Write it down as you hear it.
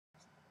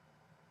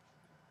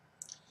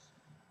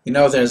You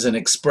know, there's an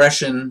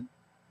expression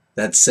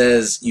that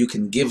says you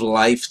can give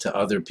life to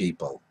other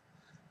people.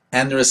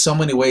 And there are so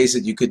many ways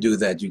that you could do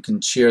that. You can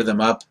cheer them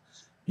up.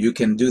 You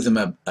can do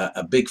them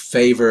a big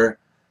favor.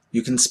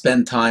 You can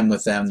spend time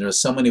with them. There are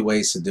so many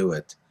ways to do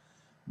it.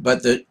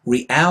 But the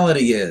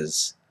reality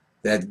is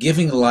that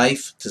giving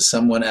life to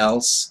someone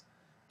else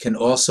can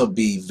also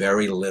be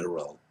very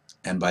literal.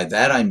 And by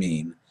that I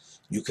mean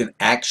you can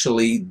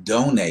actually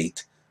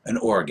donate an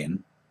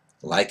organ,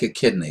 like a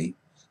kidney,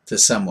 to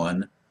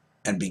someone,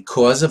 and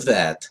because of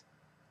that,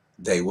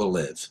 they will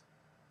live.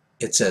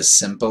 It's as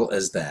simple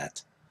as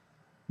that.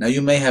 Now,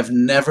 you may have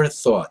never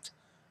thought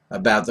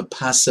about the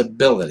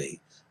possibility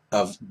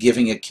of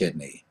giving a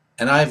kidney,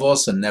 and I've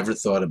also never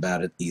thought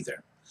about it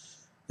either.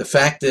 The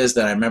fact is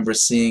that I remember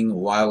seeing a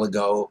while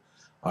ago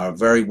our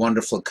very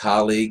wonderful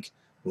colleague,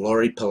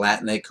 Lori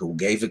Palatnik, who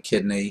gave a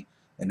kidney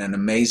in an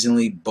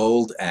amazingly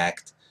bold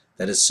act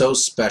that is so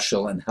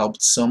special and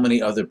helped so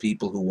many other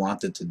people who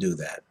wanted to do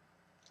that.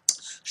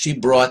 She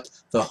brought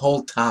the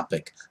whole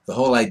topic, the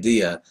whole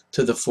idea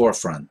to the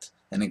forefront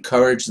and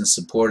encouraged and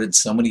supported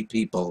so many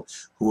people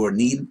who were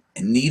in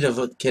need of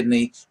a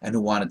kidney and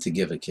who wanted to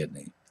give a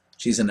kidney.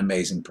 She's an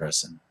amazing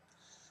person.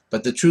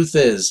 But the truth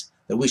is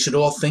that we should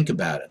all think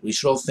about it. We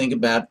should all think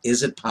about,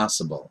 is it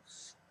possible?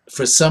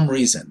 For some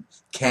reason,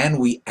 can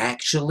we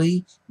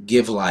actually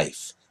give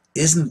life?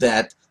 Isn't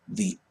that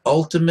the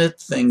ultimate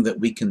thing that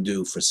we can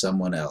do for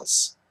someone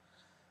else?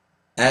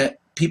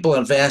 People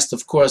have asked,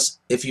 of course,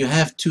 if you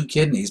have two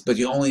kidneys but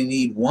you only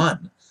need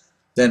one,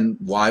 then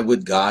why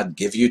would God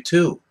give you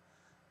two?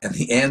 And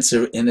the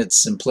answer in its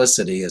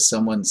simplicity, as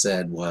someone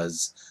said,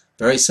 was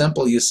very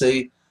simple. You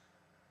see,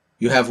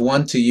 you have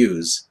one to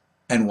use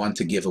and one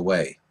to give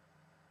away.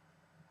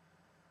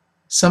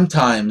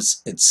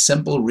 Sometimes it's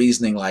simple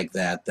reasoning like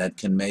that that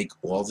can make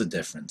all the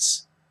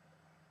difference.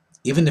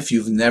 Even if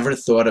you've never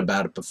thought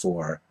about it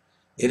before,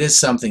 it is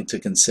something to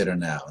consider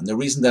now. And the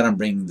reason that I'm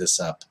bringing this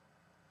up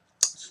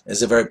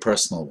is a very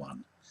personal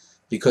one,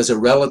 because a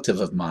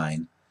relative of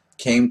mine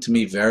came to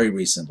me very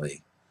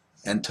recently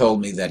and told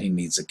me that he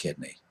needs a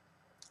kidney.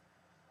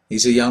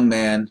 He's a young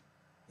man,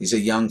 he's a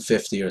young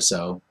 50 or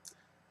so,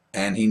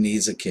 and he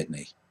needs a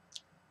kidney.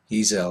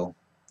 He's ill,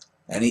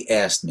 and he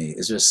asked me,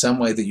 is there some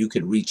way that you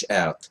could reach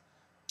out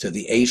to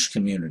the Aish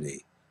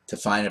community to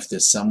find if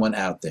there's someone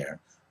out there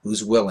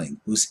who's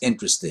willing, who's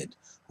interested,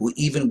 who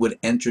even would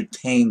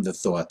entertain the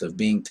thought of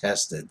being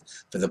tested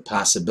for the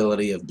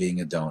possibility of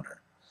being a donor.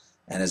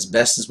 And as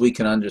best as we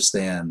can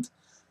understand,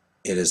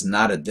 it is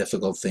not a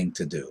difficult thing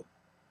to do.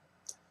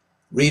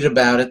 Read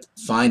about it,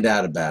 find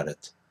out about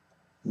it.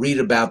 Read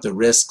about the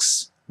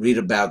risks, read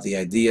about the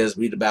ideas,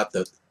 read about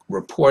the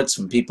reports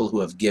from people who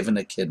have given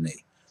a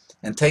kidney.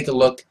 And take a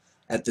look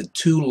at the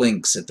two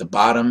links at the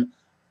bottom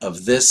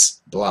of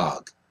this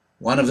blog.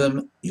 One of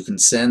them, you can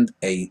send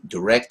a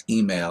direct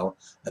email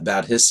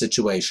about his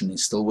situation. He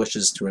still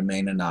wishes to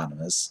remain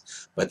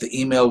anonymous, but the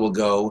email will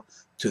go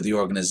to the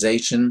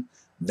organization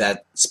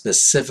that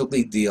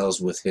specifically deals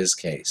with his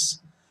case.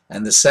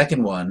 And the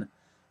second one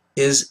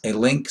is a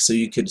link so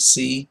you could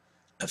see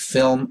a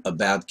film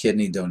about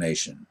kidney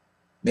donation.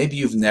 Maybe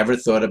you've never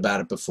thought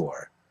about it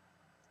before,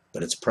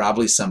 but it's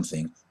probably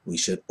something we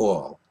should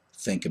all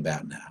think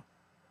about now.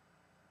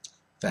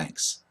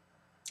 Thanks.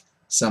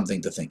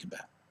 Something to think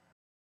about.